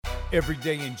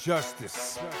Everyday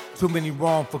injustice. Too many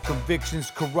wrongful convictions.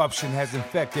 Corruption has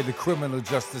infected the criminal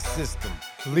justice system,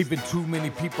 leaving too many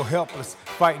people helpless,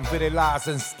 fighting for their lives.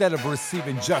 Instead of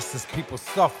receiving justice, people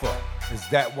suffer. Is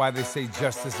that why they say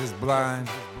justice is blind?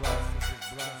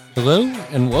 Hello,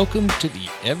 and welcome to the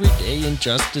Everyday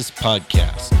Injustice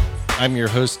Podcast. I'm your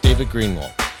host, David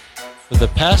Greenwald. For the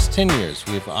past 10 years,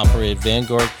 we have operated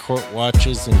Vanguard Court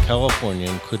Watches in California,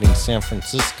 including San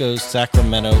Francisco,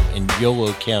 Sacramento, and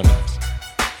Yolo counties.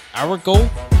 Our goal?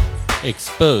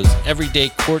 Expose everyday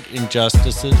court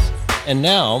injustices, and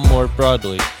now, more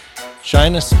broadly,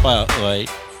 shine a spotlight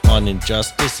on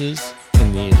injustices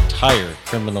in the entire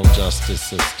criminal justice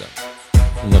system,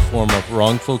 in the form of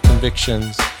wrongful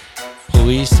convictions,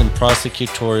 police and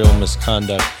prosecutorial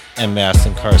misconduct, and mass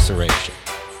incarceration.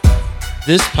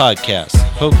 This podcast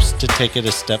hopes to take it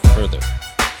a step further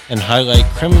and highlight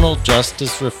criminal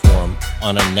justice reform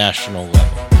on a national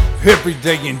level.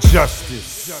 Everyday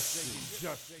injustice.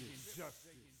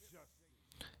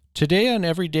 Today on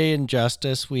Everyday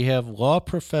Injustice, we have law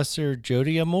professor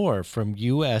Jody Amore from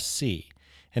USC,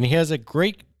 and he has a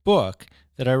great book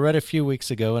that I read a few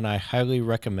weeks ago and I highly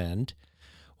recommend.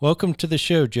 Welcome to the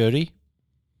show, Jody.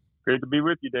 Great to be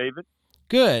with you, David.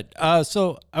 Good.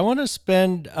 So I want to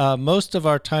spend most of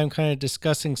our time kind of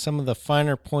discussing some of the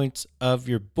finer points of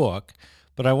your book,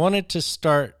 but I wanted to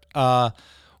start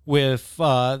with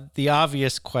the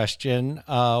obvious question.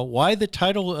 Why the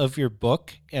title of your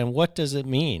book, and what does it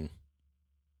mean?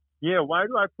 Yeah, why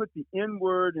do I put the N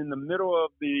word in the middle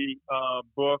of the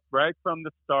book right from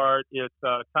the start? Its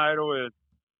title is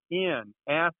N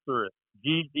asterisk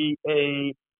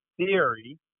GGA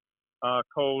theory,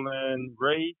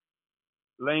 race,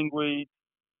 language,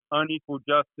 unequal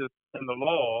justice in the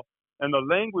law. And the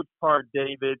language part,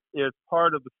 David, is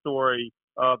part of the story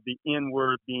of the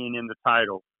N-word being in the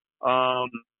title.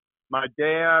 My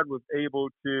dad was able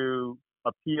to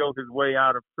appeal his way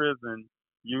out of prison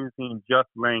using just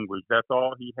language. That's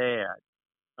all he had.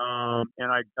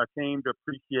 And I came to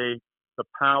appreciate the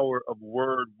power of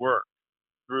word work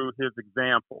through his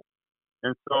example.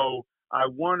 And so I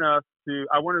wanted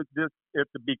it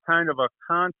to be kind of a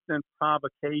constant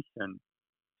provocation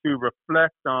to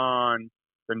reflect on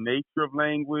the nature of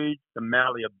language, the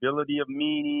malleability of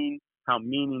meaning, how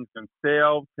meanings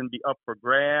themselves can be up for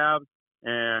grabs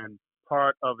and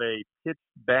part of a pitched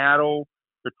battle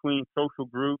between social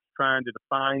groups trying to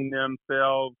define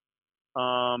themselves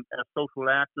as social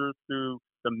actors through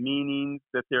the meanings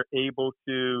that they're able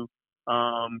to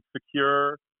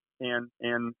secure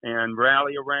and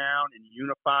rally around and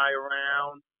unify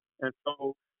around. And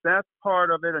so that's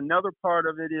part of it. Another part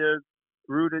of it is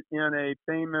rooted in a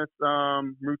famous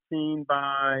routine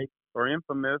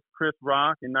infamous Chris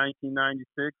Rock in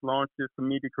 1996, launched his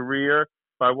comedic career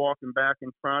by walking back in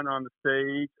front on the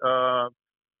stage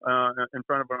in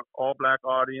front of an all-black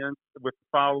audience with the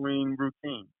following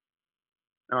routine.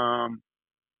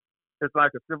 It's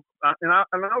like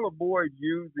I'll avoid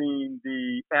using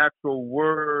the actual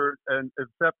word and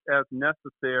except as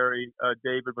necessary,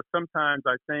 David. But sometimes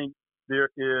I think there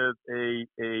is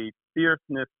a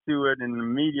fierceness to it and an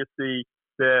immediacy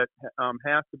that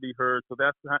has to be heard. So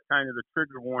that's kind of the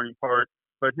trigger warning part.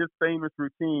 But his famous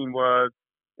routine was,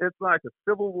 it's like a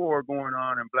civil war going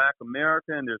on in Black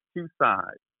America, and there's two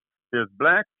sides. There's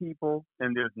black people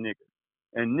and there's niggers,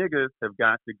 and niggers have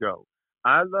got to go.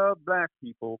 I love black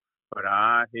people, but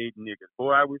I hate niggers.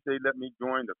 Boy, I wish they let me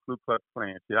join the Ku Klux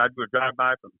Klan. See, I'd do a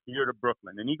drive-by from here to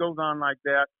Brooklyn. And he goes on like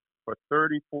that for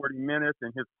 30, 40 minutes,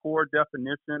 and his core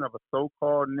definition of a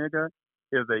so-called nigger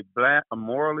is a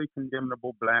morally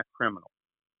condemnable black criminal.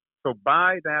 So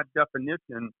by that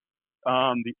definition,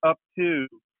 the up to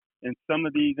in some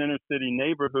of these inner-city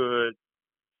neighborhoods,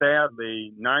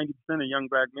 sadly, 90% of young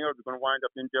black males are going to wind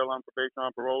up in jail on probation,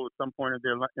 on parole at some point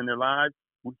in their lives.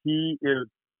 He is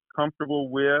comfortable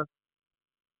with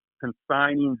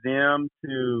consigning them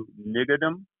to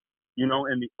niggerdom, in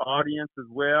the audience as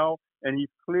well. And he's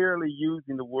clearly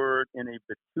using the word in a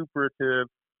vituperative,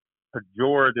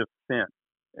 pejorative sense,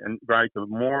 and right, to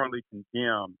morally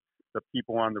condemn the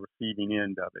people on the receiving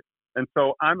end of it. And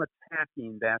so I'm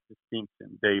attacking that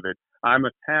distinction, David. I'm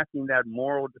attacking that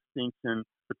moral distinction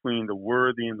between the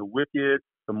worthy and the wicked,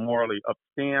 the morally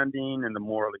upstanding and the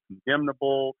morally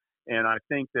condemnable. And I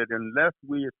think that unless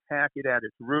we attack it at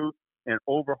its root and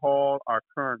overhaul our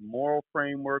current moral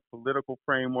framework, political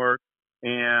framework,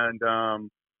 and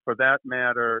for that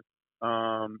matter,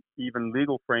 even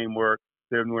legal framework,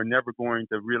 then we're never going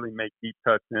to really make deep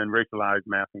cuts in racialized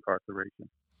mass incarceration.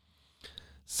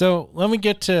 So let me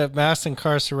get to mass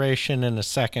incarceration in a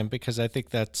second, because I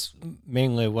think that's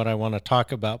mainly what I want to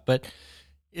talk about. But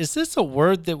Is this a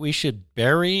word that we should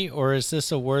bury, or is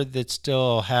this a word that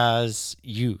still has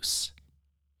use?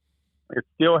 It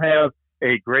still has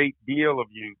a great deal of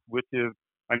use, which is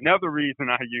another reason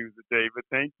I use it, David.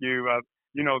 Thank you.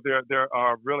 There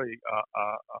are really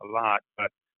a lot, but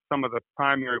some of the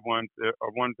primary ones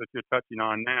are ones that you're touching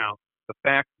on now. The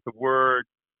fact that the word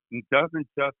doesn't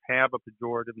just have a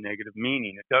pejorative negative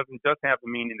meaning. It doesn't just have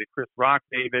the meaning that Chris Rock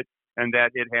gave it, and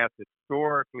that it has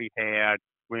historically had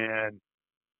when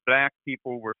black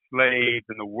people were slaves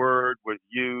and the word was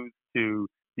used to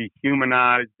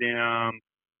dehumanize them,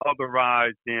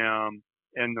 otherize them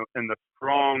in the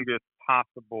strongest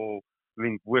possible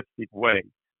linguistic way.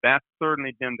 That's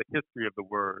certainly been the history of the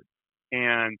word.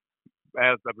 And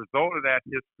as a result of that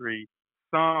history,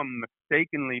 some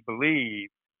mistakenly believe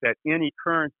that any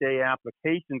current day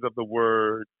applications of the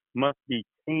word must be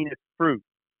tainted fruit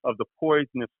of the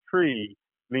poisonous tree,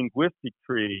 linguistic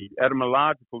tree,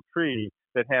 etymological tree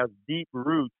that has deep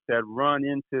roots that run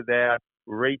into that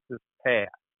racist past.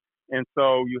 And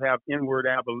so you have N-word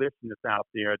abolitionists out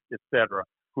there, et cetera,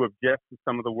 who object to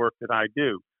some of the work that I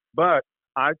do. But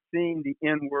I've seen the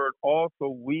N-word also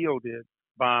wielded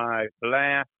by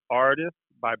black artists,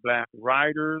 by black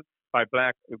writers, by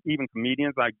black, even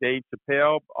comedians like Dave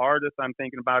Chappelle. Artists I'm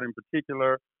thinking about in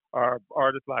particular are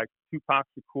artists like Tupac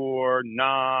Shakur,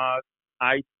 Nas,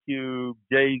 Ice Cube,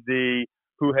 Jay-Z,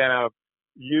 who have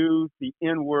used the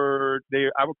N-word.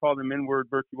 I would call them N-word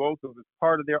virtuosos as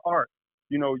part of their art.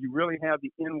 You know, you really have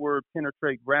the N-word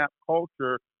penetrate rap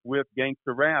culture with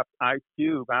gangster rap. Ice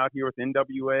Cube out here with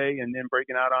NWA and then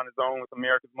breaking out on his own with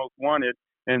America's Most Wanted.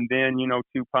 And then, you know,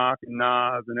 Tupac and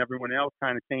Nas and everyone else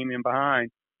kind of came in behind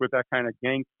with that kind of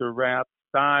gangster rap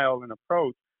style and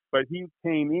approach. But he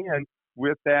came in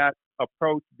with that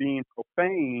approach being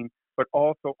profane, but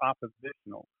also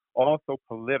oppositional, also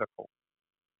political.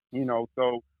 You know,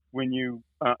 so when you,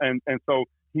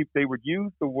 they would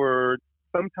use the word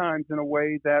sometimes in a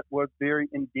way that was very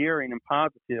endearing and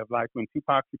positive, like when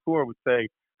Tupac Shakur would say,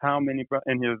 how many,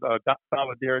 in his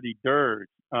Solidarity Dirge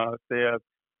says,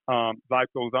 life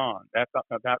goes on. That's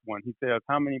that one. He says,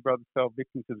 how many brothers fell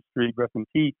victim to the street? Rest in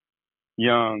peace,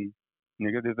 young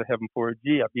nigga. There's a heaven for a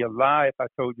G. I'd be a lie if I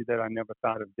told you that I never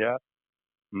thought of death.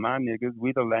 My niggas,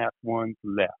 we the last ones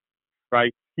left.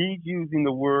 Right? He's using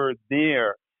the word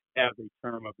there as a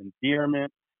term of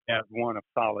endearment, as one of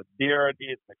solidarity.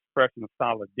 It's an expression of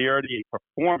solidarity, a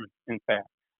performance, in fact,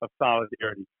 of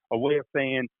solidarity. A way of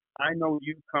saying, I know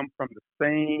you come from the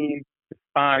same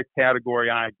despised category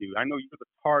I do. I know you're the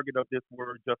target of this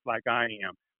word just like I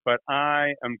am, but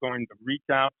I am going to reach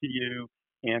out to you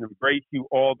and embrace you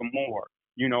all the more,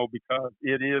 you know, because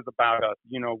it is about us.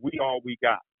 You know, we all we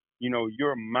got. You know,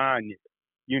 you're my nigga,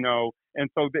 you know. And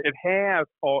so it has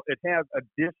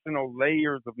additional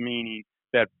layers of meaning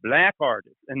that black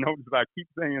artists, and notice I keep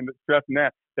saying, stressing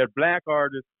that black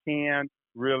artists can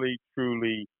really,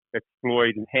 truly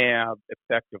exploit and have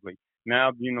effectively.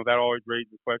 Now, you know, that always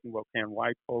raises the question, well, can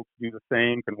white folks do the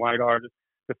same? Can white artists?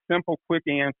 The simple, quick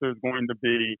answer is going to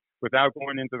be, without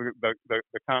going into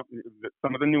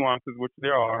some of the nuances, which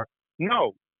there are,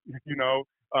 no. You know,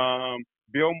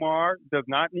 Bill Maher does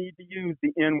not need to use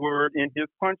the N-word in his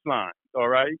punchlines, all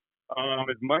right?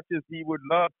 As much as he would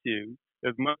love to,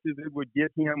 as much as it would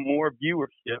get him more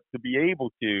viewership to be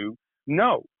able to,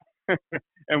 no.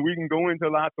 And we can go into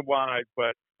lots of whys,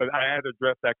 but I had to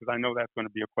address that because I know that's going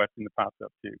to be a question that pops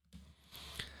up too.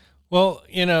 Well,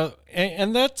 you know,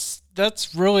 and that's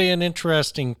really an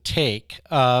interesting take,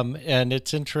 and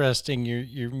it's interesting.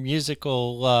 Your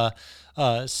musical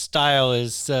style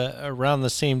is around the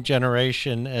same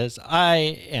generation as I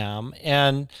am,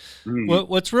 and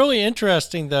what's really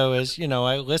interesting though is, you know,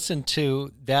 I listened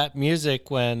to that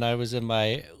music when I was in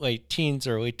my late teens,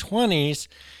 early 20s.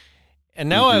 And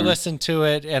now I listen to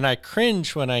it and I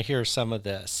cringe when I hear some of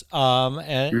this.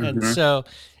 And so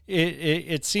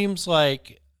it seems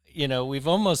like, you know, we've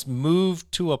almost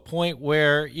moved to a point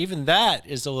where even that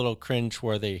is a little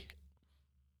cringeworthy.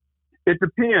 It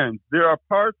depends. There are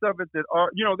parts of it that are,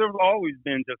 you know, there's always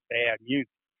been just bad music.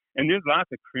 And there's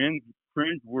lots of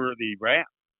cringeworthy rap,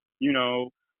 you know,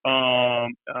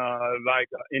 like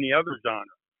any other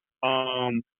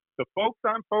genre. The folks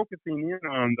I'm focusing in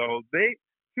on, though,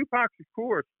 Tupac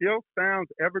Shakur still sounds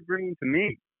evergreen to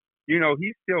me. You know,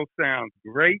 he still sounds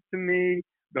great to me.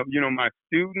 You know, my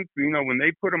students, you know, when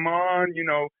they put them on, you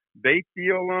know, they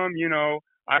feel them. You know,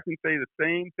 I can say the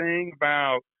same thing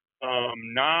about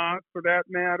Nas, for that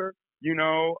matter. You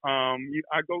know, I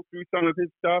go through some of his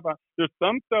stuff. There's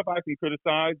some stuff I can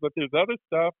criticize, but there's other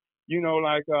stuff, you know,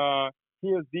 like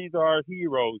These Are Our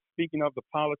Heroes, speaking of the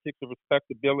politics of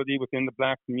respectability within the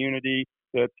black community,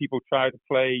 that people try to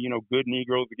play, good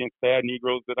Negroes against bad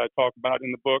Negroes that I talk about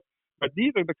in the book. But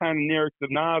these are the kind of narratives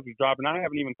Nas was dropping. I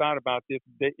haven't even thought about this,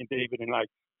 David, in like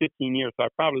 15 years, so I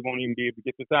probably won't even be able to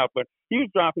get this out. But he was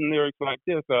dropping lyrics like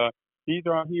this. These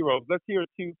are our heroes. Let's hear a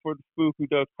toot for the spook who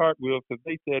does cartwheels, because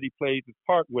they said he plays his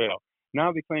part well.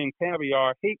 Now they claim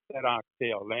Caviar hates that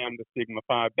oxtail, Lambda Sigma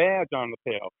Phi badge on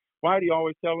lapel. Why do you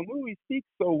always tell him, ooh, he speaks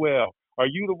so well? Are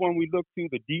you the one we look to,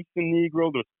 the decent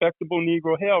Negro, the respectable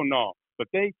Negro? Hell no. But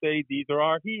they say these are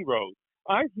our heroes.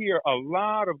 I hear a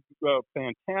lot of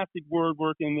fantastic word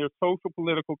work in their social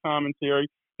political commentary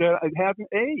that it hasn't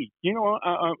aged,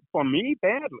 for me,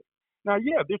 badly. Now,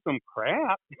 yeah, there's some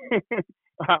crap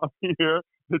out here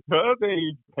that does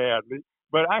age badly,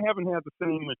 but I haven't had the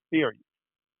same experience.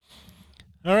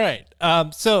 All right.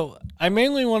 So I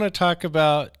mainly want to talk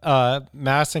about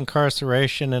mass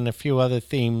incarceration and a few other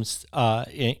themes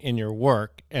in your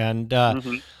work. And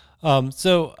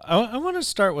so I want to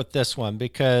start with this one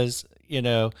because,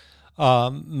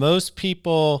 most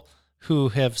people who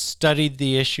have studied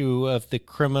the issue of the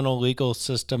criminal legal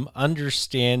system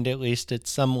understand, at least at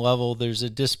some level, there's a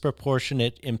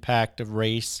disproportionate impact of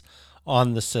race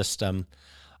on the system.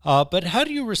 But how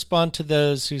do you respond to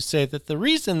those who say that the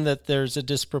reason that there's a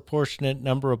disproportionate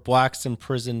number of blacks in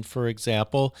prison, for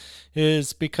example,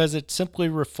 is because it simply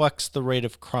reflects the rate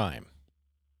of crime?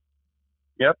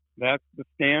 Yep, that's the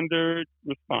standard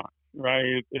response,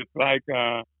 right? It's like,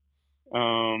 a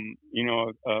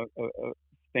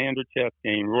standard chess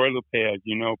game, Roy Lopez,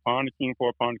 pawn to king,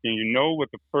 for pawn to king. You know what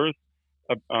the first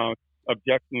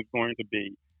objection is going to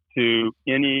be to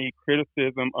any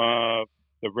criticism of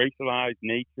the racialized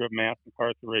nature of mass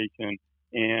incarceration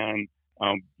and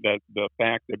the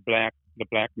fact that the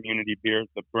black community bears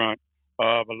the brunt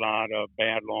of a lot of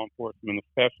bad law enforcement,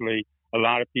 especially. A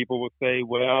lot of people will say,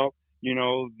 well,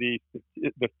 the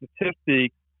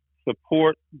statistics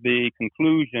support the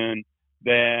conclusion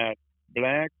that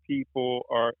black people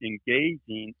are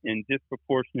engaging in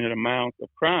disproportionate amounts of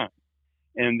crime,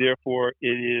 and therefore it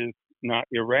is not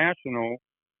irrational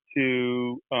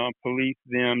to police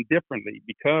them differently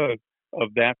because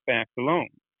of that fact alone.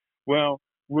 Well,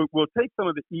 we'll take some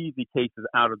of the easy cases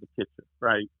out of the picture,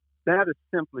 right? That is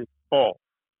simply false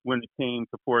when it came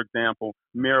to, for example,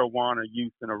 marijuana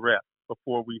use and arrest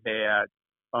before we had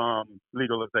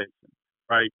legalization,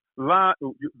 right?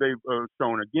 They've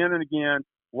shown again and again,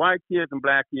 white kids and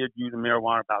black kids using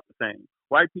marijuana about the same.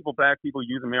 White people, black people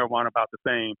using marijuana about the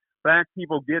same. Black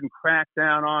people getting cracked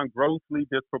down on grossly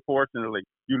disproportionately.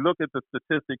 You look at the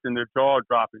statistics and their jaw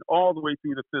dropping all the way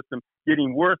through the system,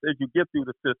 getting worse as you get through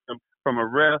the system, from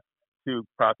arrest to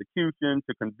prosecution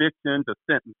to conviction to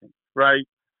sentencing, right?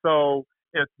 So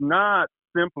it's not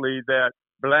simply that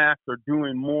blacks are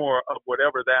doing more of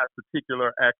whatever that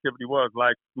particular activity was,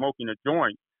 like smoking a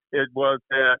joint. It was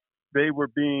that they were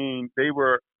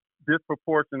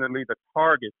disproportionately the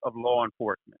targets of law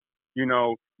enforcement.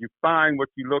 You find what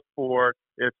you look for.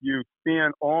 If you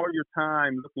spend all your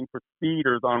time looking for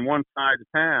speeders on one side of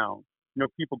town,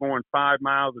 people going 5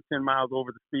 miles or 10 miles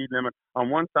over the speed limit on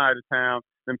one side of town,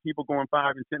 then people going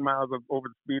 5 and 10 miles over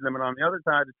the speed limit on the other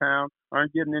side of town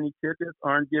aren't getting any tickets,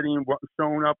 aren't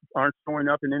showing up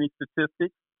in any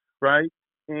statistics, right?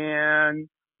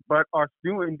 But are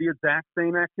doing the exact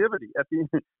same activity,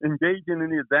 engaging in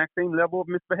the exact same level of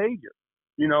misbehavior,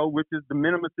 which is de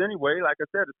minimis anyway. Like I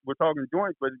said, we're talking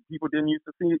joints, but people didn't used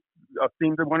to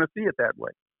seem to want to see it that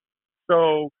way.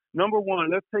 So, number one,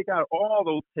 let's take out all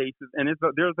those cases, and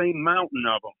there's a mountain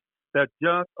of them that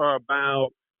just are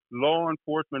about law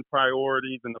enforcement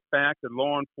priorities and the fact that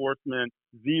law enforcement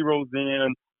zeroes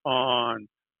in on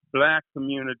black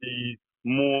communities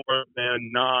more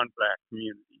than non-black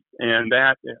communities. And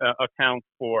that accounts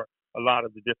for a lot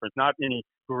of the difference, not any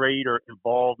greater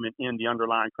involvement in the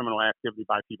underlying criminal activity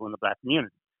by people in the black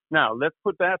community. Now, let's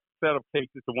put that set of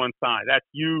cases to one side, that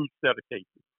huge set of cases,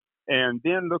 and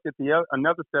then look at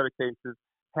another set of cases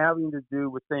having to do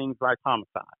with things like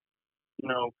homicide.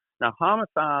 Now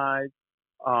homicide,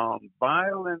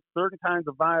 certain kinds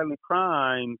of violent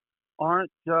crimes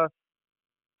aren't just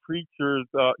creatures,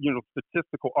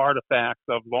 statistical artifacts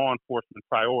of law enforcement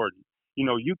priorities.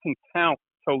 You can count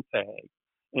toe tags,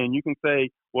 and you can say,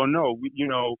 well, no,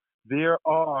 there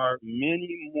are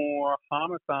many more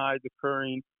homicides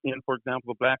occurring in, for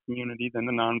example, the black community than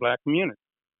the non-black community,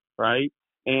 right?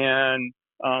 And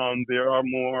there are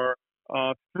more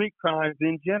street crimes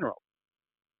in general.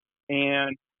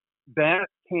 And that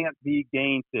can't be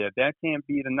gainsaid. That can't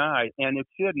be denied. And it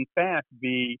should, in fact,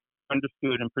 be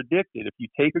understood and predicted. If you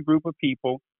take a group of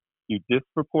people, you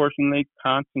disproportionately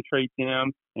concentrate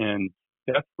them in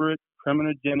desperate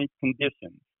criminogenic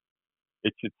conditions,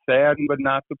 It should sadden but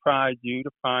not surprise you to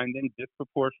find them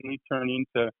disproportionately turning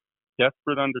to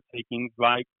desperate undertakings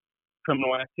like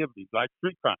criminal activities, like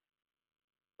street crime,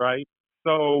 right?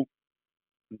 So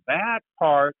that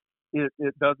part, it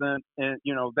doesn't,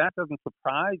 that doesn't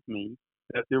surprise me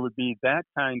that there would be that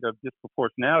kind of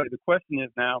disproportionality. The question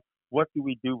is now, what do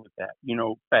we do with that,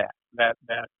 fact,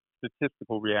 that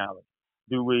statistical reality?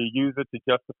 Do we use it to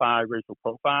justify racial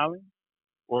profiling,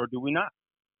 or do we not?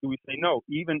 Do we say no,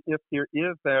 even if there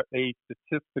is a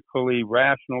statistically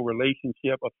rational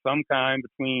relationship of some kind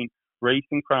between race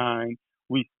and crime,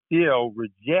 we still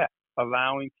reject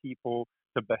allowing people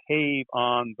to behave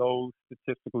on those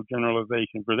statistical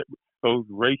generalizations, those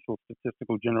racial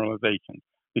statistical generalizations,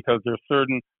 because there are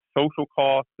certain social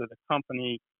costs that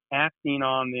accompany acting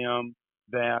on them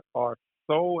that are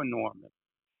so enormous,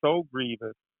 so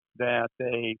grievous, that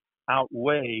they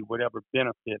outweigh whatever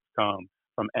benefits come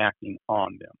from acting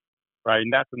on them, right?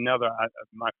 And that's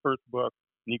my first book,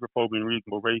 Negrophobia and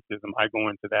Reasonable Racism, I go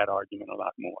into that argument a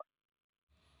lot more.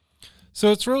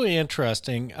 So it's really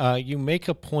interesting. You make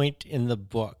a point in the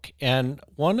book, and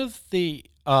one of the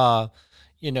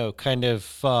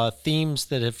themes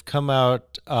that have come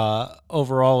out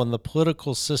overall in the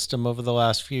political system over the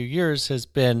last few years has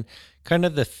been kind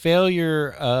of the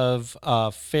failure of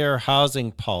fair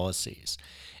housing policies.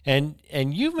 And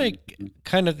you make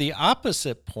kind of the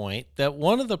opposite point, that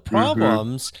one of the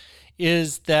problems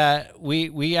is that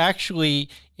we actually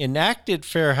enacted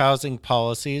fair housing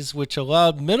policies which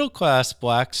allowed middle-class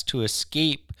blacks to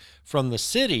escape from the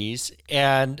cities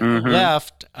and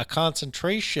left a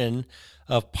concentration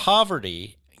of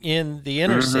poverty in the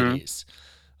inner cities.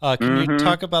 Can you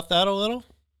talk about that a little?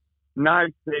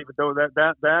 Nice, David. Though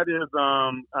that is,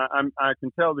 I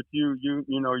can tell that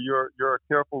you're a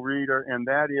careful reader, and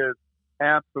that is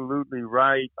absolutely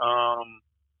right. I'm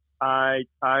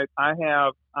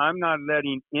not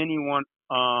letting anyone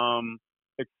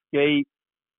escape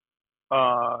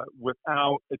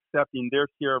without accepting their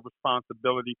share of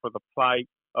responsibility for the plight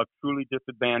of truly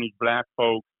disadvantaged black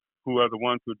folks, who are the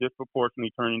ones who are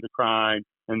disproportionately turning to crime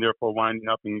and therefore winding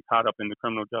up and caught up in the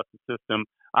criminal justice system.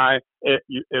 It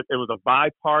was a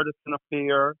bipartisan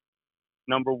affair.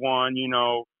 Number one,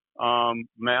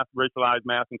 racialized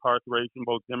mass incarceration.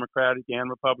 Both Democratic and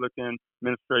Republican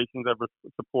administrations have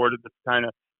supported this kind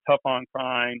of tough on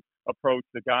crime approach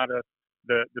that got us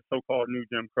the so-called new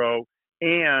Jim Crow.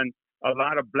 And a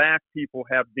lot of black people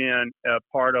have been a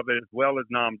part of it, as well as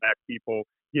non-black people,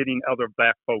 getting other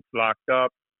black folks locked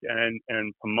up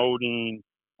and promoting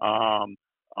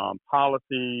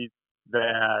policies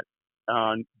that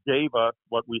gave us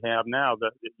what we have now,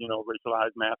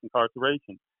 racialized mass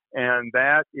incarceration. And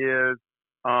that is,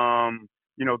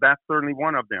 that's certainly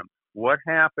one of them. What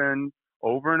happened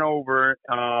over and over,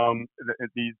 some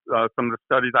of the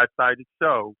studies I cited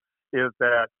show, is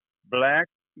that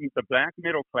the black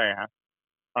middle class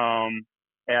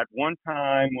at one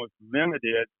time was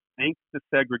limited, thanks to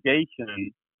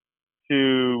segregation,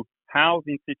 to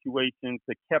housing situations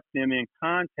that kept them in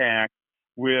contact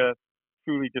with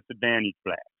truly disadvantaged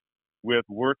blacks, with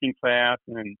working class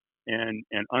and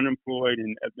unemployed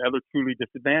and other truly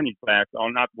disadvantaged blacks.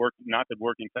 Not that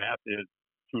working class is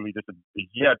truly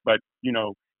disadvantaged yet, but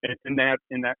in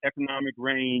that economic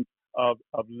range of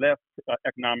less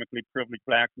economically privileged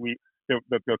blacks,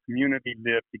 the community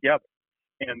lived together,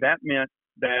 and that meant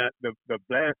that the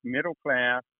black middle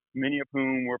class, many of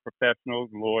whom were professionals,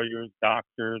 lawyers,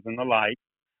 doctors, and the like,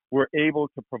 were able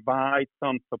to provide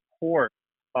some support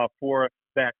for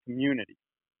that community,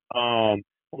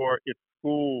 for its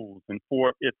schools and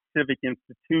for its civic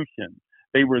institutions.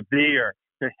 They were there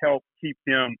to help keep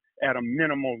them at a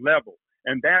minimal level,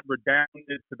 and that redounded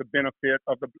to the benefit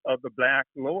of the black,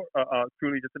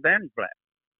 truly disadvantaged blacks,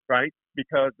 right?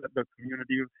 Because the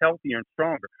community was healthier and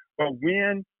stronger. But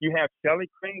when you have Shelley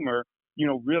Kramer,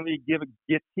 really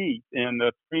get teeth, and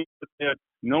the Supreme Court said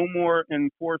no more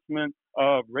enforcement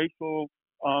of racially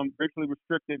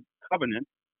restricted covenants,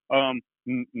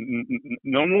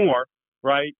 no more,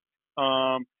 right?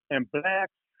 And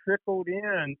blacks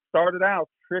started out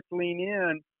trickling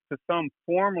in to some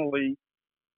formerly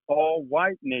all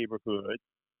white neighborhoods,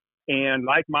 and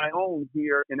like my own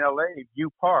here in LA, U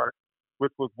Park,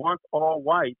 which was once all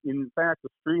white. In fact, the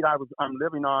street I'm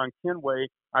living on, Kenway,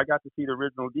 I got to see the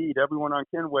original deed. Everyone on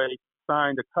Kenway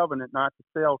signed a covenant not to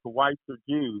sell to whites or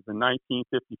Jews in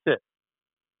 1956,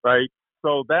 right?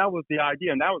 So that was the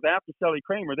idea, and that was after Shelley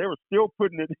Kramer. They were still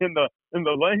putting it in the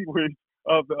language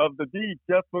of the deed,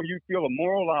 just so you feel a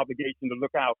moral obligation to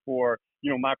look out for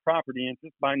my property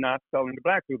interest by not selling to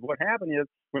blacks. Because what happened is,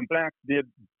 when blacks did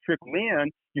trickle in,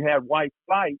 you had white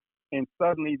flight and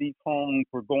suddenly these homes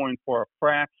were going for a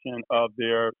fraction of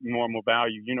their normal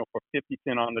value, for 50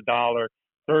 cents on the dollar,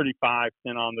 35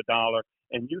 cents on the dollar.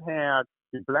 And you had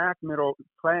the black middle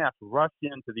class rush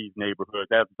into these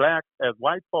neighborhoods. As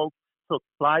white folks took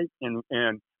flight in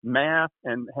mass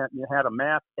and had a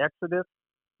mass exodus,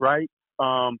 right?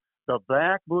 The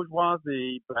black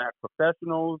bourgeoisie, black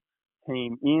professionals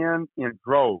came in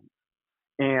droves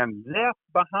and left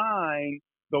behind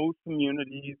those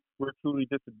communities where truly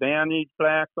disadvantaged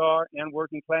blacks are and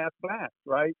working class blacks,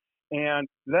 right? And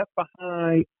left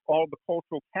behind all the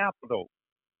cultural capital,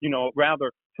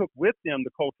 rather took with them the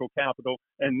cultural capital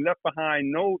and left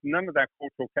behind none of that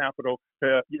cultural capital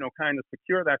to, kind of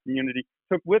secure that community,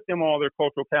 took with them all their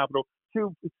cultural capital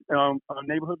to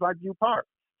neighborhoods like View Park,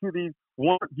 to these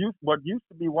what used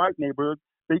to be white neighborhoods.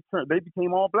 They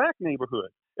became all black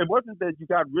neighborhoods. It wasn't that you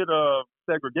got rid of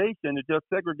segregation. It's just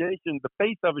segregation, the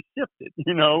face of it shifted.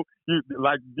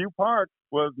 Like View Park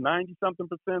was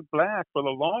 90-something% black for the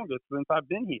longest since I've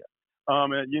been here.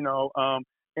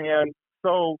 And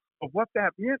so what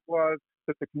that meant was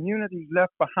that the communities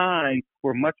left behind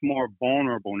were much more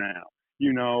vulnerable now,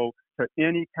 to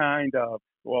any kind of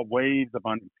waves of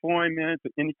unemployment,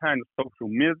 to any kind of social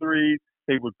miseries.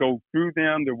 They would go through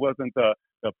them. There wasn't the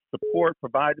support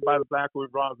provided by the black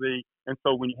bourgeoisie. And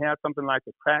so when you had something like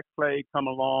the crack plague come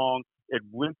along, it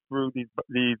went through these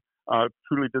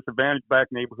truly disadvantaged black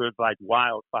neighborhoods like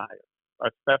wildfire,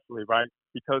 especially, right?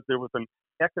 Because there was an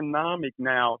economic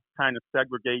now kind of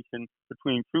segregation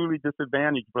between truly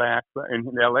disadvantaged blacks. In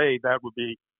LA, that would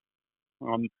be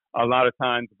a lot of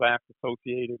times blacks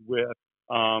associated with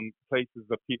places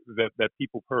that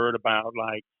people heard about,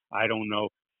 like, I don't know,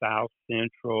 South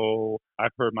Central.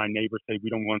 I've heard my neighbors say,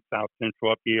 we don't want South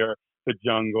Central up here. The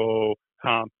Jungle,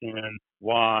 Compton,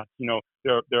 Watts.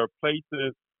 There are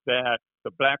places that the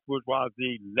black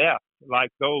bourgeoisie left, like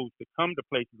those, to come to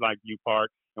places like View Park.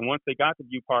 And once they got to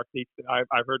View Park,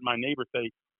 I've heard my neighbors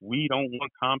say, we don't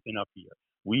want Compton up here.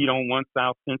 We don't want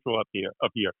South Central up here.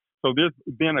 So there's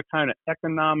been a kind of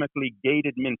economically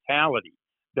gated mentality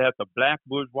that the black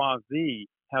bourgeoisie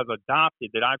has adopted,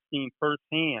 that I've seen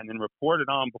firsthand and reported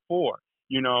on before,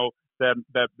 that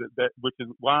which is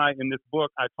why in this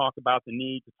book I talk about the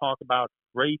need to talk about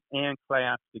race and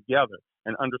class together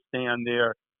and understand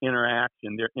their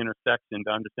interaction, their intersection,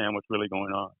 to understand what's really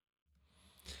going on.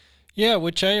 Yeah,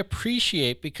 which I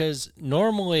appreciate, because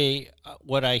normally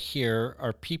what I hear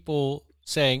are people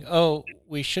saying, oh,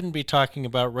 we shouldn't be talking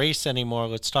about race anymore,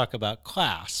 let's talk about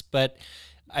class. But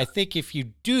I think if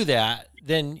you do that,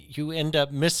 then you end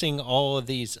up missing all of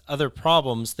these other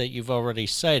problems that you've already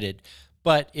cited.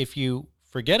 But if you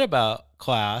forget about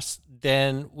class,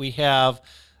 then we have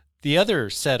the other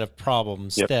set of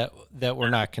problems that we're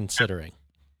not considering.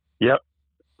 Yep,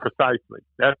 precisely.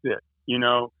 That's it.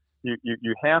 You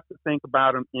have to think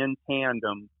about them in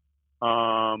tandem.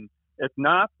 It's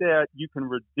not that you can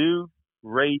reduce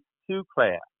race to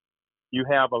class. You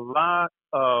have a lot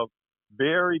of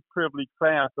very privileged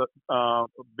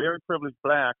very privileged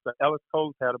blacks. Ellis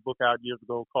Coates had a book out years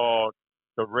ago called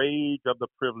The Rage of the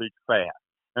Privileged Class.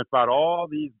 And it's about all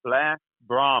these black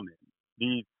Brahmins,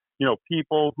 these,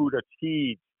 people who'd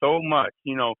achieved so much,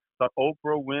 the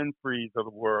Oprah Winfreys of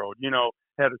the world,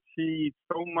 had achieved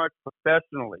so much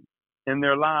professionally in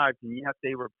their lives, and yet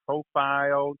they were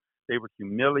profiled, they were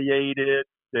humiliated,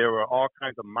 there were all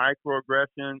kinds of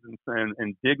microaggressions and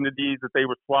indignities that they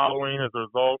were swallowing as a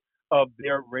result of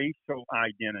their racial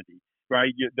identity,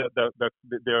 right?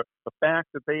 The fact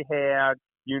that they had,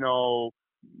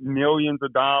 millions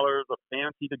of dollars or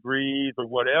fancy degrees or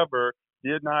whatever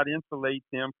did not insulate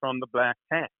them from the black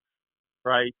tax,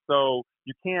 right? So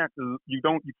you can't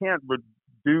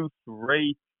reduce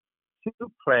race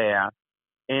to class,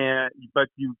 but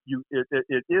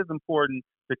it is important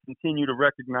to continue to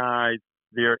recognize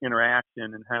their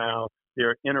interaction and how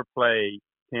their interplay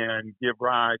can give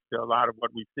rise to a lot of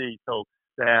what we see. So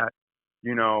that,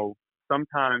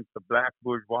 sometimes the black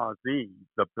bourgeoisie,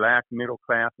 the black middle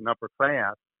class and upper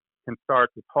class, can start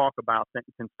to talk about things,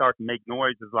 can start to make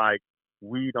noises like,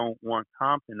 we don't want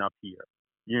Compton up here.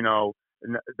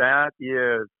 That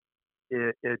is,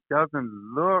 it doesn't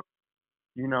look,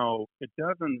 it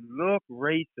doesn't look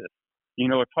racist.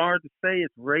 It's hard to say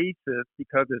it's racist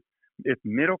because it's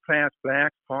middle class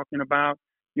blacks talking about,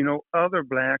 other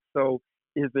blacks. So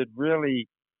is it really,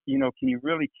 can you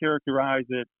really characterize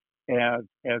it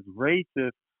as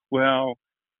racist? Well,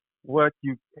 what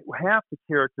you have to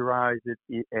characterize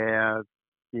it as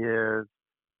is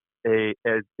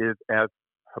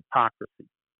hypocrisy.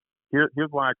 Here's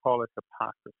why I call it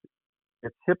hypocrisy.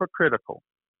 It's hypocritical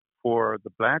for the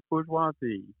black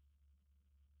bourgeoisie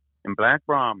and black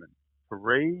Brahmins to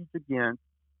rage against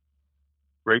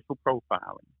racial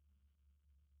profiling,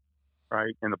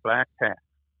 right, in the black past,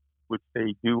 which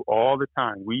they do all the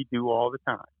time. We do all the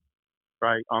time,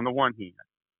 right, on the one hand.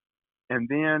 And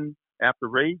then after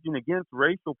raging against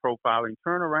racial profiling,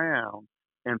 turn around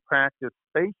and practice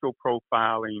facial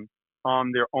profiling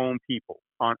on their own people,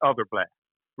 on other blacks.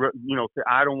 Say,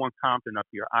 I don't want Compton up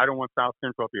here. I don't want South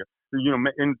Central up here.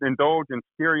 Indulge in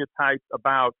stereotypes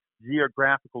about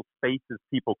geographical spaces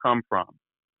people come from,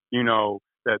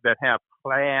 that have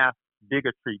class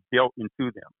bigotry built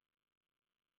into them.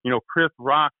 Chris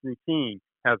Rock-King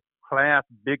has class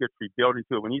bigotry built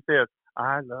into it. When he says,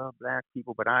 I love black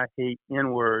people, but I hate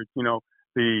N-words, and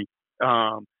he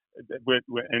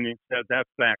says that's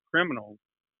black criminals.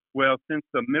 Well, since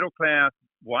the middle class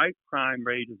white crime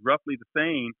rate is roughly the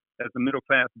same as the middle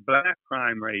class black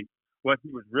crime rate, what he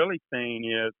was really saying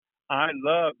is, I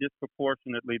love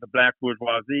disproportionately the black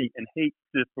bourgeoisie and hate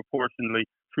disproportionately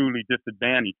truly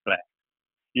disadvantaged blacks,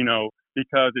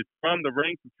 because it's from the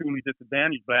ranks of truly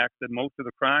disadvantaged blacks that most of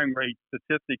the crime rate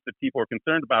statistics that people are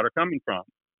concerned about are coming from.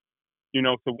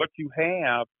 So what you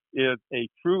have is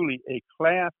truly a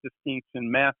class distinction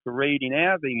masquerading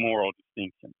as a moral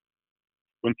distinction.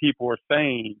 When people are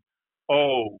saying,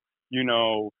 I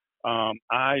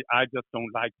just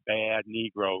don't like bad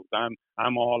Negroes.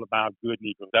 I'm all about good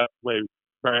Negroes. That's the way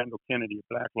Randall Kennedy, a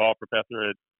black law professor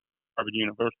at Harvard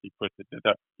University, puts it.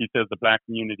 He says the black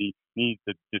community needs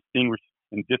to distinguish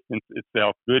and distance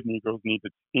itself. Good Negroes need to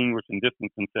distinguish and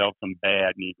distance themselves from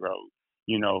bad Negroes.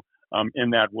 In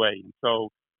that way. And so,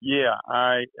 yeah,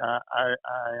 I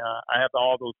have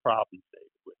all those problems, David,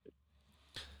 with it.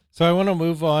 So I want to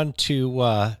move on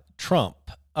to Trump.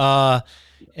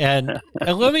 And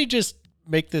let me just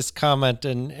make this comment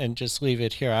and just leave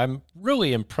it here. I'm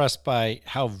really impressed by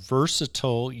how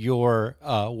versatile your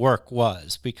work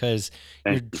was, because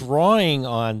you're drawing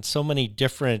on so many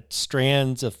different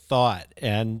strands of thought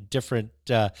and different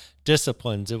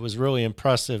disciplines. It was really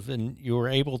impressive, and you were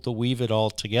able to weave it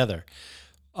all together.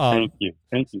 Thank you.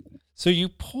 So you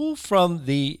pull from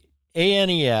the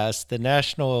ANES, the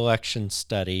National Election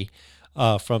Study,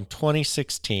 from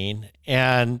 2016,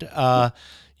 and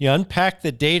you unpack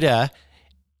the data,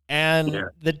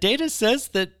 and the data says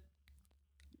that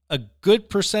a good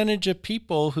percentage of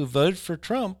people who voted for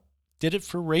Trump did it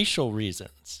for racial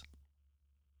reasons.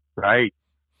 Right.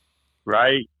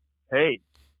 Hey,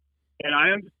 and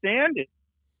I understand it.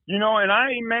 And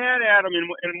I ain't mad at him in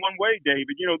one way,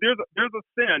 David. There's a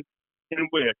sense in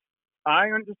which I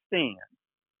understand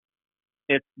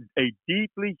it's a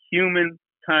deeply human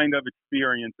kind of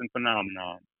experience and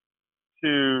phenomenon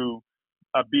to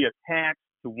be attached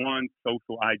to one's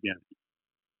social identity.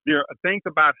 Think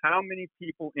about how many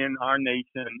people in our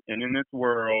nation and in this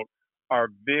world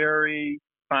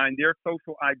find their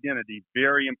social identity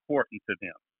very important to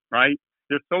them, right?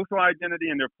 Their social identity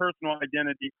and their personal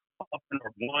identity often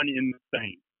are one in the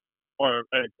same, or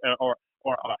a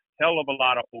hell of a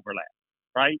lot of overlap,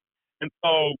 right? And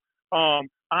so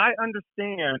I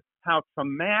understand how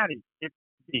traumatic it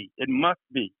must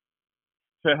be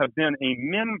to have been a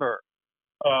member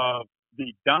of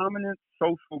the dominant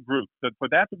social group, for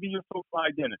that to be your social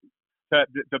identity, to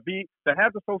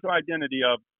have the social identity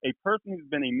of a person who's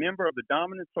been a member of the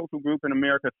dominant social group in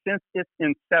America since its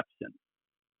inception,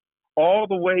 all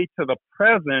the way to the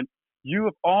present. You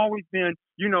have always been,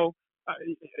 I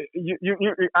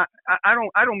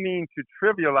don't mean to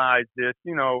trivialize this,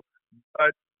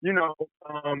 but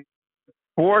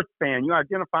sports fan, you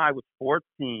identify with sports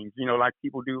teams, like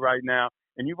people do right now,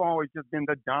 and you've always just been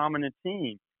the dominant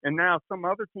team. And now some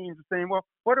other teams are saying, well,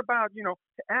 what about,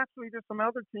 actually there's some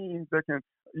other teams that can,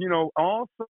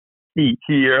 also compete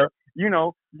here. You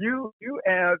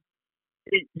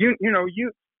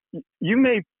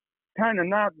may kind of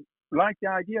not like the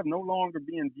idea of no longer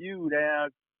being viewed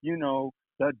as,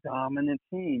 the dominant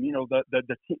team, the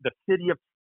city of,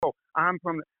 I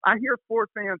hear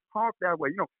sports fans talk that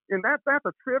way, and that's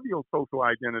a trivial social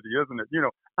identity, isn't it?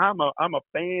 I'm a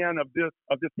fan of this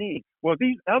team. Well,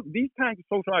 these kinds of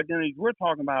social identities we're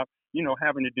talking about,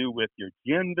 having to do with your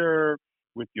gender,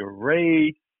 with your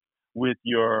race, with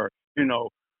your,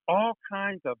 all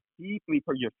kinds of deeply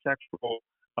for your sexual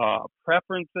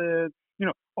preferences,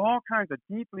 all kinds of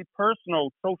deeply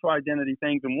personal social identity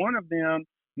things, and one of them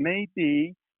may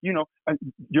be, your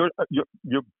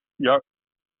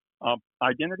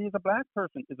identity as a black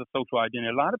person is a social identity.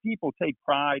 A lot of people take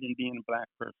pride in being a black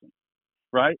person,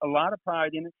 right? A lot of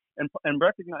pride in it, and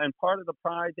recognize. And part of the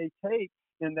pride they take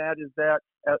in that is that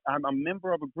I'm a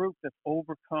member of a group that's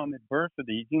overcome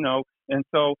adversities, and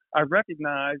so I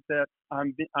recognize that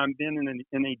I'm been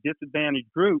in a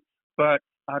disadvantaged group, but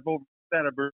I've overcome that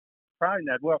or pride in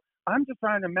that. Well, I'm just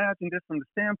trying to imagine this from the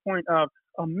standpoint of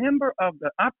a member of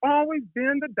I've always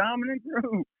been the dominant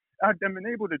group. I've been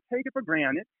able to take it for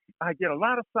granted. I get a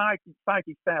lot of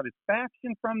psychic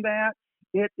satisfaction from that.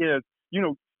 It is,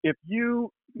 if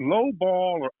you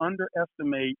lowball or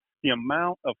underestimate the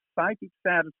amount of psychic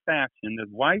satisfaction that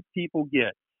white people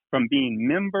get from being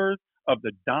members of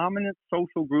the dominant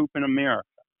social group in America,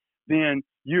 then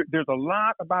there's a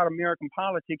lot about American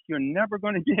politics you're never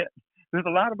going to get. There's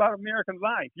a lot about American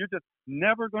life you're just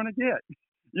never going to get.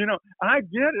 I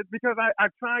get it because I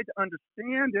tried to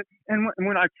understand it. And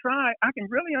when I try, I can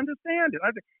really understand it.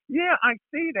 I say, yeah, I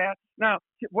see that. Now,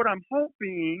 what I'm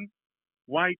hoping,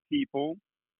 white people,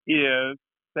 is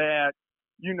that,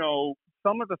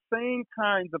 some of the same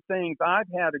kinds of things I've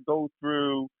had to go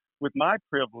through with my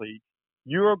privilege,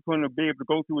 you're going to be able to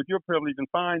go through with your privilege and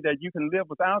find that you can live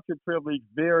without your privilege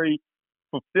very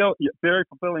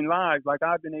fulfilling lives, like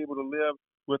I've been able to live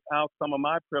without some of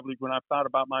my privilege when I've thought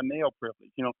about my male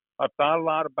privilege. I've thought a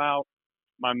lot about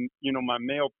my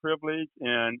male privilege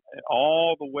and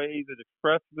all the ways it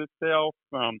expresses itself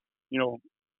from,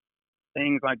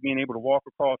 things like being able to walk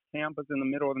across campus in the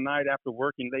middle of the night after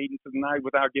working late into the night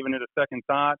without giving it a second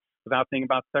thought, without thinking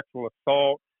about sexual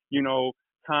assault,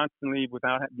 constantly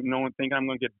without thinking I'm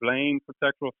going to get blamed for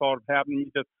sexual assault happening.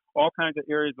 Just all kinds of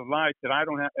areas of life that I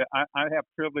don't have. I have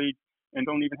privilege and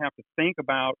don't even have to think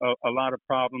about a lot of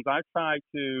problems. I try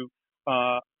to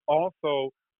also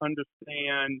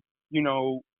understand,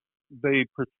 the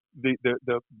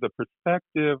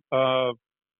perspective of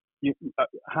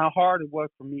how hard it was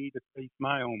for me to face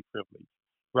my own privilege,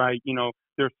 right?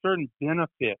 There are certain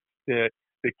benefits that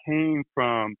came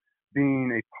from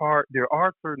being a part. There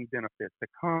are certain benefits that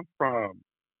come from,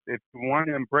 if you want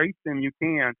to embrace them, you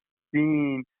can,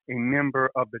 being a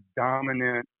member of the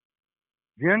dominant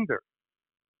gender,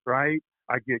 right?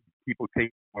 I get people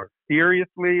take more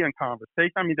seriously in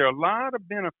conversation. I mean, there are a lot of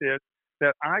benefits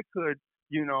that I could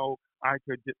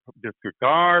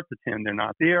disregard, pretend they're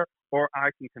not there, or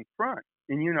I can confront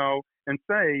and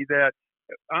say that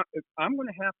I'm going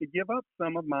to have to give up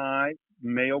some of my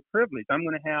male privilege. I'm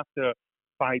going to have to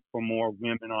fight for more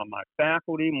women on my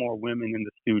faculty, more women in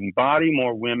the student body,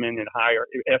 more women in higher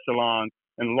echelons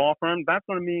in law firms. That's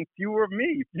going to mean fewer of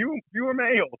me, fewer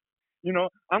males.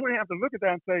 I'm going to have to look at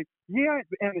that and say, yeah,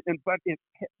 but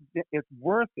it's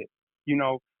worth it.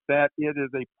 That it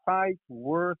is a price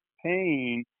worth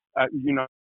paying.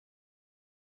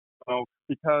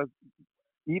 Because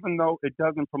even though it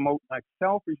doesn't promote my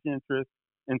selfish interest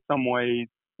in some ways,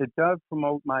 it does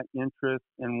promote my interest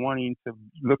in wanting to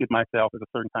look at myself as a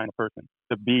certain kind of person,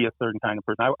 to be a certain kind of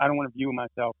person. I don't want to view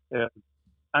myself as,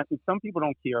 some people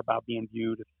don't care about being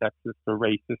viewed as sexist or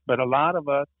racist, but a lot of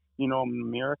us, in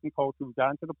American culture, we've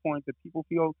gotten to the point that people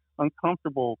feel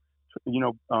uncomfortable,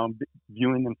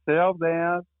 viewing themselves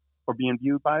as, or being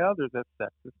viewed by others as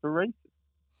sexist or racist.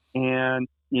 And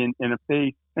if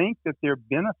they think that their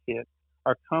benefits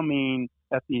are coming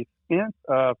at the expense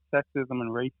of sexism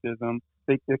and racism,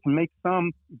 it can make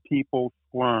some people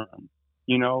squirm.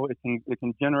 It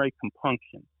can generate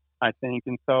compunction, I think,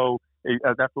 and so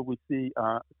that's what we see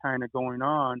kind of going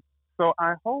on. So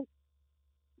I hope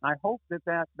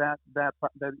that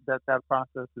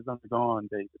process is undergone,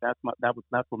 David. That's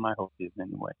what my hope is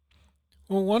anyway.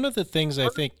 Well, one of the things I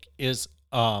think is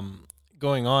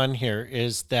going on here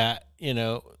is that,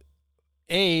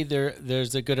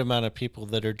 there's a good amount of people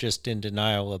that are just in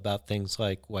denial about things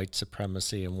like white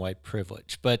supremacy and white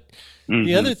privilege. But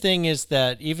the other thing is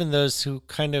that even those who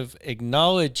kind of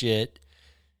acknowledge it,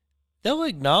 they'll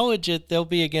acknowledge it. They'll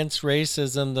be against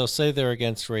racism. They'll say they're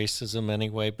against racism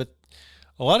anyway. But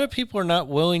a lot of people are not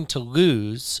willing to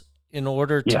lose in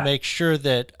order to make sure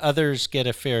that others get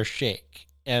a fair shake.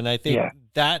 And I think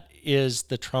that is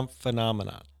the Trump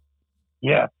phenomenon.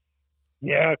 Yes,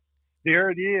 there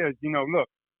it is. Look,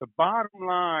 the bottom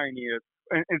line is,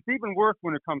 and it's even worse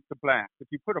when it comes to blacks. If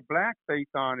you put a black face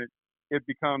on it, it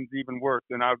becomes even worse.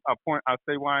 And I'll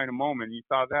say why in a moment. You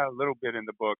saw that a little bit in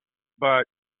the book. But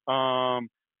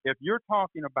if you're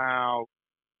talking about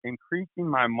increasing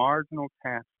my marginal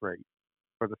tax rate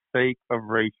for the sake of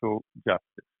racial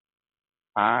justice,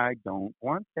 I don't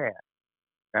want that.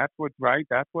 That's what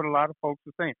a lot of folks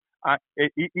are saying.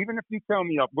 Even if you tell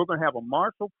me we're going to have a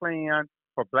Marshall Plan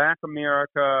for Black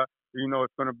America,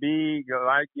 it's going to be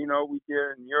like, we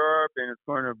did in Europe, and it's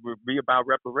going to be about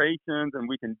reparations, and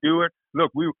we can do it.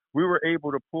 Look, we were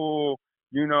able to pull,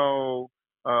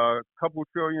 a couple $1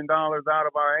 trillion out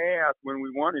of our ass when we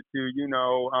wanted to, in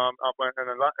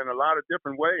a lot of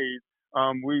different ways.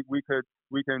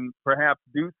 We can perhaps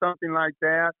do something like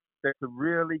that could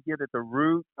really get at the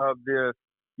root of this,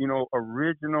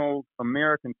 original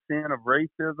American sin of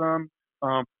racism,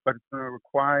 but it's going to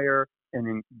require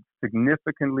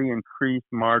significantly increased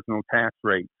marginal tax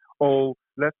rate. Oh,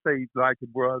 let's say like it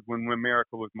was when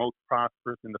America was most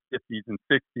prosperous in the 50s and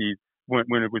 60s,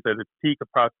 when it was at its peak of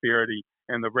prosperity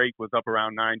and the rate was up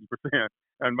around 90%.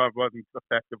 And it wasn't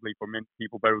effectively for many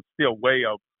people, but it was still way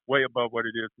above what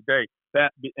it is today.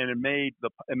 It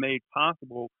made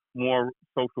possible more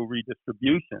social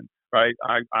redistribution, right?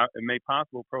 It made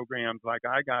possible programs like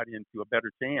I got into, A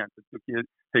Better Chance. It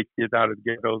takes kids out of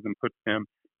the ghettos and puts them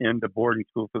into boarding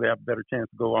school so they have a better chance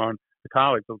to go on to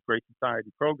college, those Great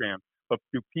Society programs. But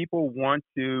do people want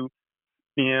to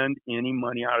spend any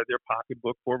money out of their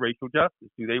pocketbook for racial justice?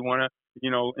 Do they want to,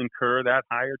 incur that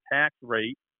higher tax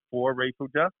rate for racial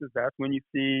justice? That's when you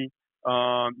see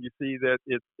that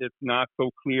it's not so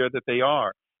clear that they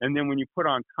are. And then when you put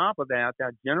on top of that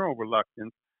general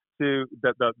reluctance to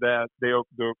that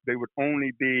they would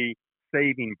only be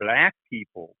saving Black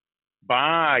people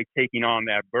by taking on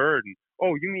that burden.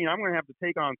 Oh, you mean I'm going to have to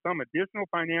take on some additional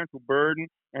financial burden,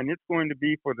 and it's going to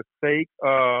be for the sake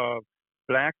of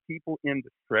Black people in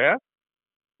distress?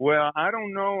 Well, I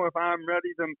don't know if I'm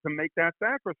ready to make that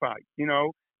sacrifice,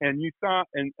 And you saw,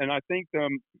 and I think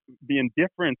the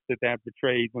indifference that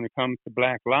betrays when it comes to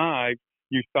Black lives,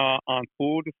 you saw on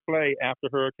full display after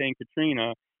Hurricane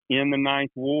Katrina in the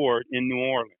Ninth Ward in New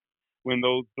Orleans, when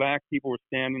those Black people were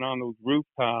standing on those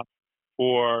rooftops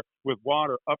with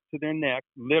water up to their neck,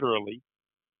 literally,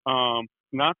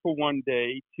 not for 1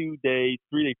 day, 2 days,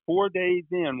 3 days, 4 days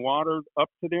in, water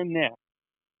up to their neck,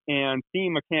 and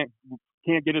FEMA can't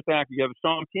get its act together.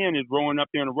 Sean Penn is rowing up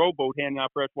there in a rowboat handing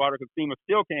out fresh water because FEMA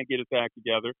still can't get its act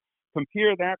together.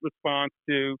 Compare that response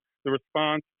to the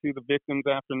response to the victims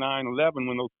after 9/11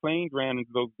 when those planes ran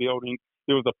into those buildings.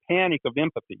 There was a panic of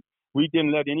empathy. We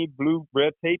didn't let any blue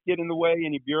red tape get in the way,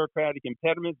 any bureaucratic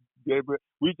impediments.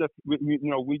 We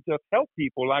just helped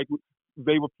people like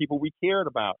they were people we cared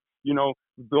about.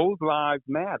 Those lives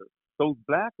matter. Those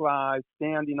Black lives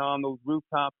standing on those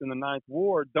rooftops in the Ninth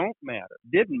Ward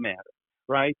didn't matter,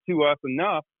 right, to us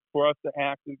enough for us to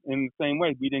act in the same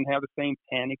way. We didn't have the same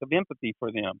panic of empathy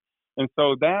for them. And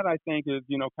so that, I think, is,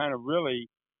 kind of really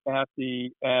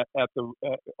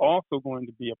also going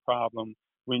to be a problem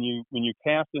when you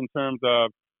cast in terms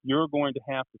of you're going to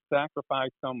have to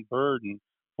sacrifice some burden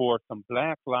for some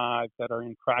Black lives that are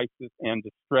in crisis and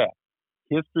distress.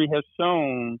 History has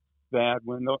shown that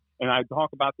and I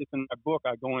talk about this in my book,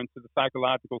 I go into the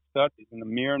psychological studies and the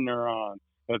mirror neurons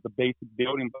as the basic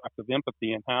building blocks of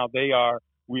empathy and how our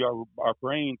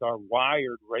brains are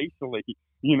wired racially.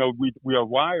 We are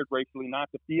wired racially not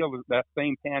to feel that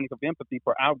same panic of empathy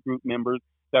for out-group members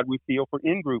that we feel for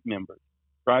in-group members,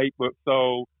 right? But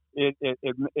so it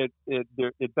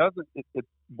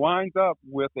winds up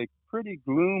with a pretty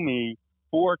gloomy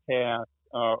forecast,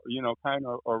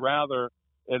 or rather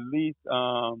at least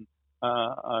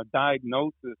a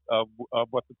diagnosis of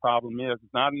what the problem is.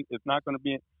 It's not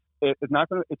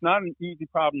an easy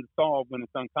problem to solve when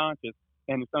it's unconscious,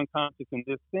 and it's unconscious in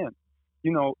this sense.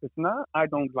 It's not I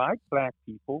don't like Black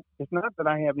people. It's not that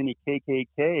I have any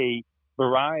KKK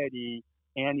variety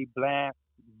anti-Black,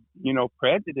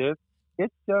 prejudice.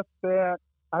 It's just that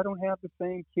I don't have the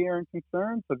same care and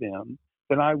concern for them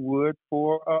that I would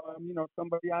for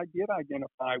somebody I did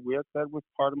identify with that was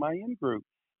part of my in-group.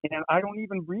 And I don't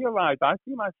even realize, I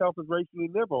see myself as racially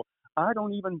liberal. I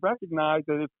don't even recognize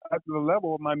that it's at the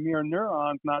level of my mirror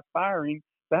neurons not firing.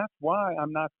 That's why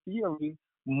I'm not feeling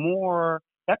more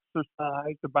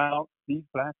exercised about these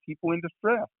Black people in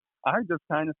distress. I just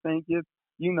kind of think it's,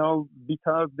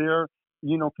 because their,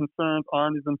 concerns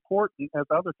aren't as important as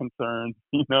other concerns,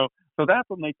 So that's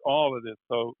what makes all of this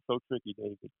so tricky,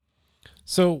 David.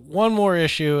 So one more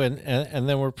issue, and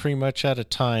then we're pretty much out of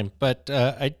time. But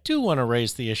I do want to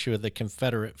raise the issue of the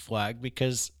Confederate flag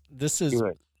because this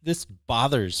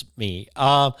bothers me.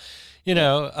 I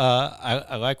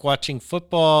like watching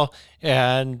football,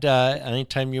 and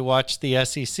anytime you watch the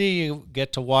SEC, you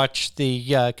get to watch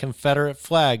the Confederate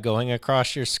flag going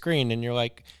across your screen, and you're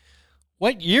like,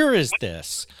 "What year is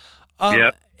this?"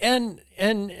 Yep. And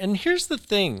here's the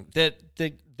thing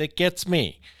that gets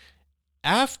me.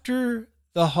 After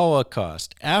the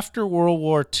Holocaust, after World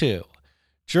War II,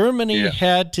 Germany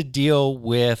had to deal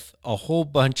with a whole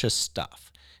bunch of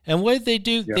stuff. And what did they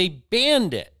do? They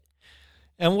banned it.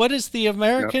 And what does the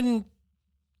American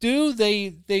do?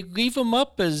 They leave them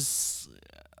up as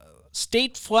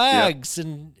state flags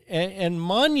and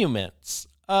monuments.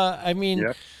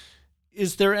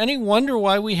 Is there any wonder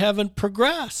why we haven't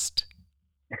progressed?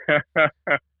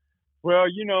 Well,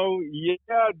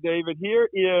 David, here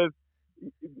is,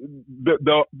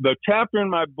 the chapter in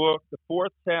my book, the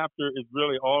fourth chapter, is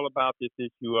really all about this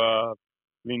issue of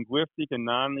linguistic and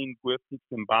non-linguistic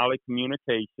symbolic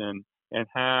communication, and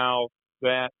how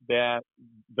that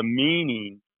the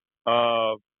meaning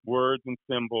of words and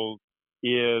symbols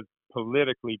is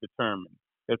politically determined.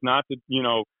 It's not that,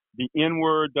 the N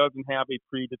word doesn't have a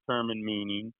predetermined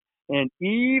meaning, and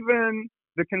even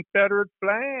the Confederate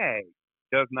flag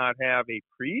does not have a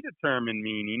predetermined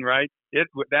meaning, right?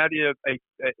 That is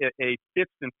a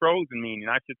fixed and frozen meaning.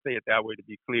 I should say it that way to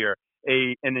be clear.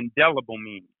 An indelible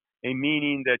meaning, a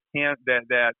meaning that can't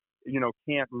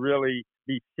really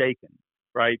be shaken,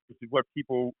 right? Which is what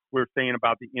people were saying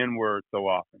about the N word so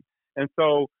often. And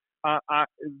so,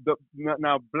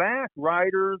 now Black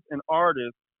writers and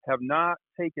artists have not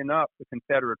taken up the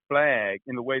Confederate flag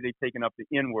in the way they've taken up the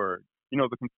N word.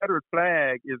 The Confederate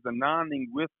flag is the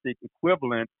non-linguistic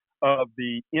equivalent of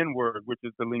the N word, which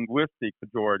is the linguistic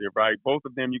pejorative, right? Both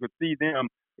of them, you could see them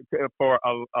for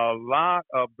a lot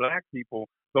of Black people.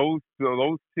 Those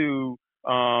two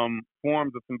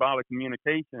forms of symbolic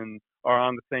communication are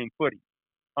on the same footing.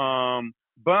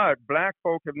 But Black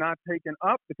folk have not taken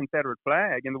up the Confederate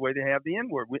flag in the way they have the N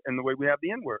word, in the way we have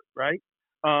the N word, right?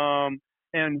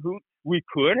 And who we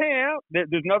could have.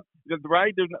 There's no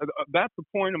right. That's the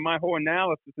point of my whole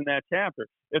analysis in that chapter.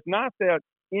 It's not that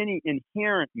any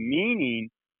inherent meaning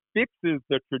fixes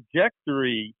the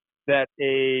trajectory that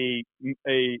a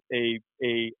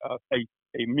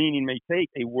meaning may take,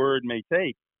 a word may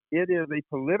take. It is a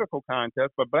political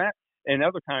contest for Black and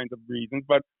other kinds of reasons,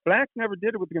 but Blacks never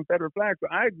did it with the Confederate flag. So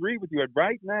I agree with you.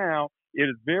 Right now, it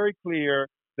is very clear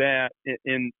that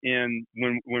when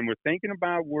we're thinking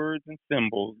about words and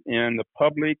symbols in the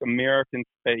public American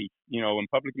space, in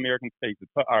public American spaces,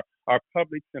 our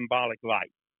public symbolic life,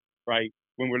 right?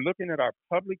 When we're looking at our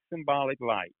public symbolic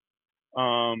life,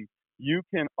 you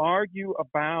can argue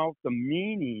about the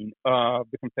meaning of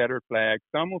the Confederate flag.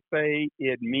 Some will say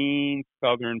it means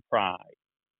Southern pride,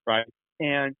 right?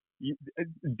 And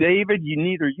David,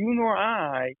 neither you nor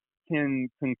I can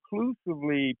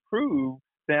conclusively prove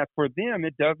that for them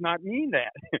it does not mean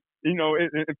that.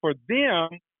 For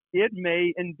them it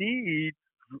may indeed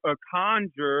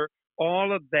conjure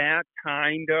all of that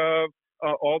kind of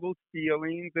all those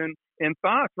feelings and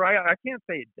thoughts, right? I can't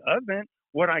say it doesn't.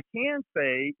 What I can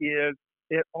say is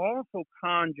it also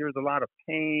conjures a lot of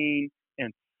pain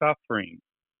and suffering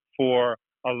for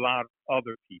a lot of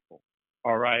other people.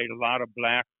 All right, a lot of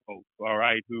Black folks, all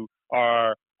right, who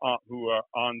are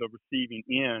on the receiving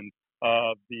end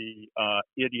of the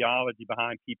ideology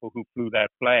behind people who flew that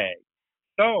flag.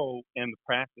 So, and the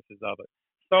practices of it.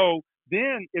 So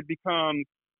then it becomes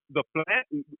a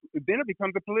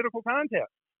political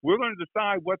contest. We're going to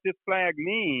decide what this flag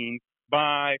means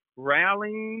by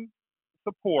rallying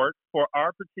support for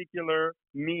our particular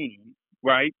meaning,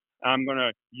 right? I'm going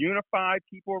to unify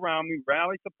people around me,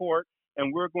 rally support,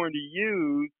 and we're going to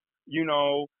use,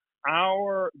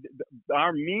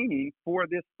 our meaning for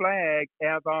this flag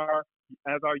as our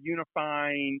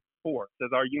unifying force,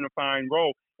 as our unifying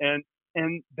role, and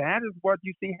that is what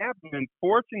you see happening.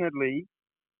 Unfortunately,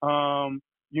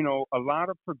 a lot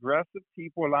of progressive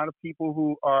people, a lot of people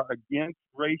who are against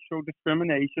racial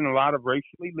discrimination, a lot of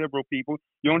racially liberal people.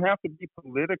 You don't have to be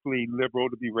politically liberal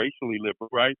to be racially liberal,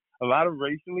 right? A lot of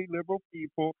racially liberal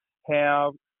people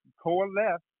have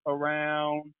coalesced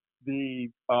around the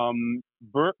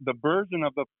version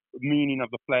of the meaning of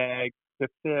the flag that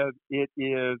says it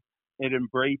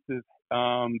embraces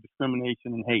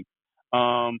discrimination and hate.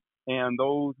 And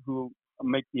those who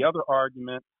make the other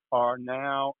argument are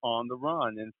now on the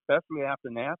run, and especially after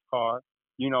NASCAR,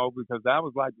 because that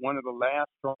was like one of the last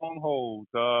strongholds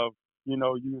of,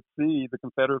 you see the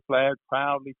Confederate flag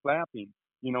proudly flapping,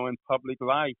 in public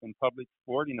life and public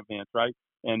sporting events, right?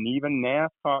 And even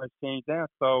NASCAR has changed that.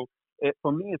 So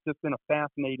for me, it's just been a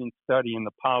fascinating study in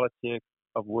the politics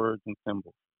of words and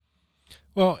symbols.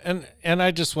 Well, and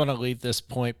I just want to leave this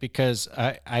point because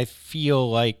I feel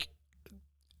like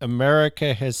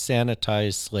America has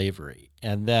sanitized slavery,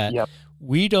 and that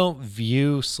we don't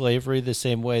view slavery the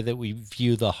same way that we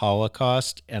view the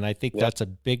Holocaust. And I think that's a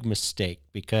big mistake,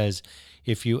 because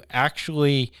if you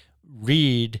actually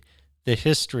read the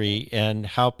history and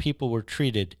how people were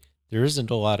treated, there isn't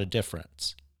a lot of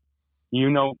difference.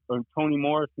 Toni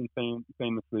Morrison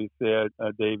famously said,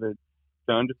 David,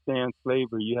 to understand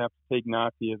slavery, you have to take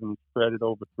Nazism and spread it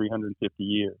over 350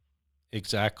 years.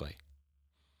 Exactly.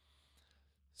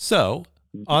 So,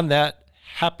 on that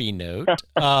happy note,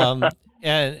 well,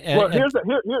 here's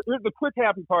the quick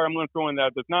happy part I'm going to throw in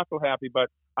that's not so happy, but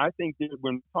I think that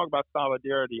when we talk about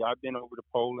solidarity, I've been over to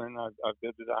Poland, I've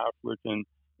visited Auschwitz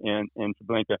and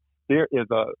Treblinka. there is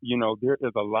a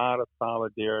lot of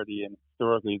solidarity, and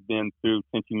historically has been through,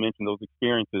 since you mentioned those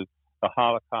experiences, the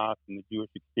Holocaust and the Jewish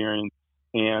experience,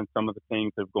 and some of the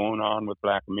things that have gone on with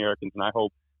Black Americans. And I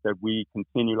hope that we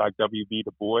continue, like W.B.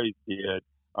 Du Bois did,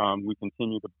 we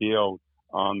continue to build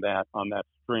on that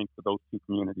strength of those two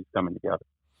communities coming together.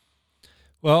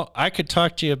 Well, I could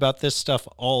talk to you about this stuff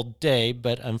all day,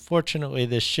 but unfortunately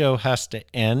this show has to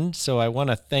end. So I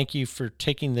want to thank you for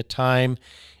taking the time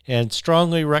and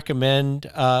strongly recommend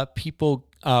people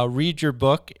read your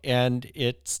book. And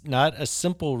it's not a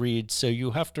simple read, so you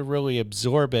have to really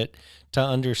absorb it to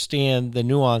understand the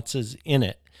nuances in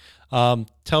it.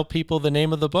 Tell people the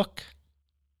name of the book.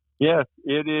 Yes,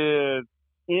 it is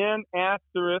N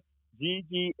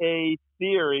 *GGA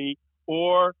Theory,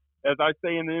 or as I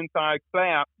say in the inside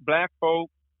clap, Black folk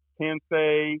can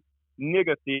say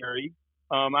nigger theory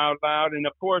out loud. And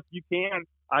of course,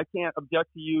 I can't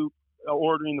object to you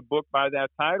ordering the book by that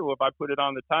title if I put it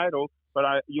on the title. But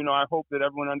I hope that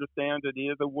everyone understands it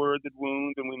is a word that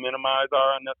wounds, and we minimize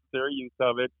our unnecessary use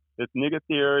of it. It's nigger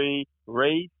theory,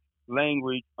 race,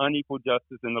 language, unequal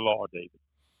justice in the law, David.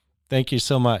 Thank you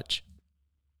so much.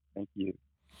 Thank you.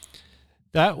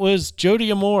 That was Jody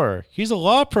Amore. He's a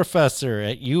law professor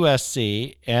at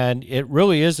USC, and it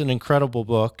really is an incredible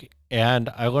book, and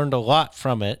I learned a lot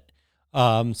from it.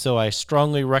 So I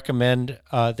strongly recommend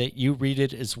that you read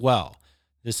it as well.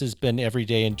 This has been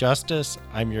Everyday Injustice.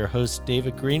 I'm your host,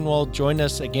 David Greenwald. Join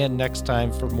us again next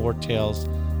time for more tales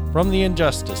from the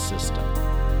injustice system.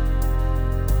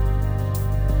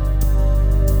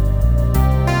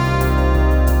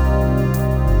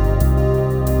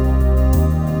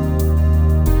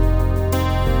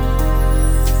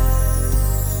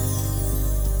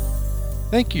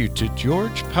 Thank you to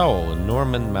George Powell and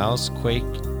Norman Mousequake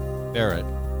Barrett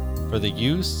for the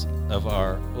use of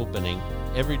our opening,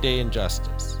 Everyday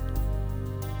Injustice.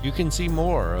 You can see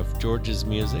more of George's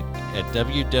music at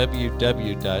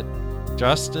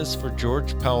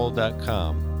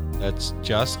www.justiceforgeorgepowell.com. That's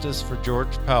Justice for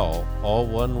George Powell, all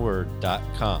one word,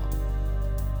 .com.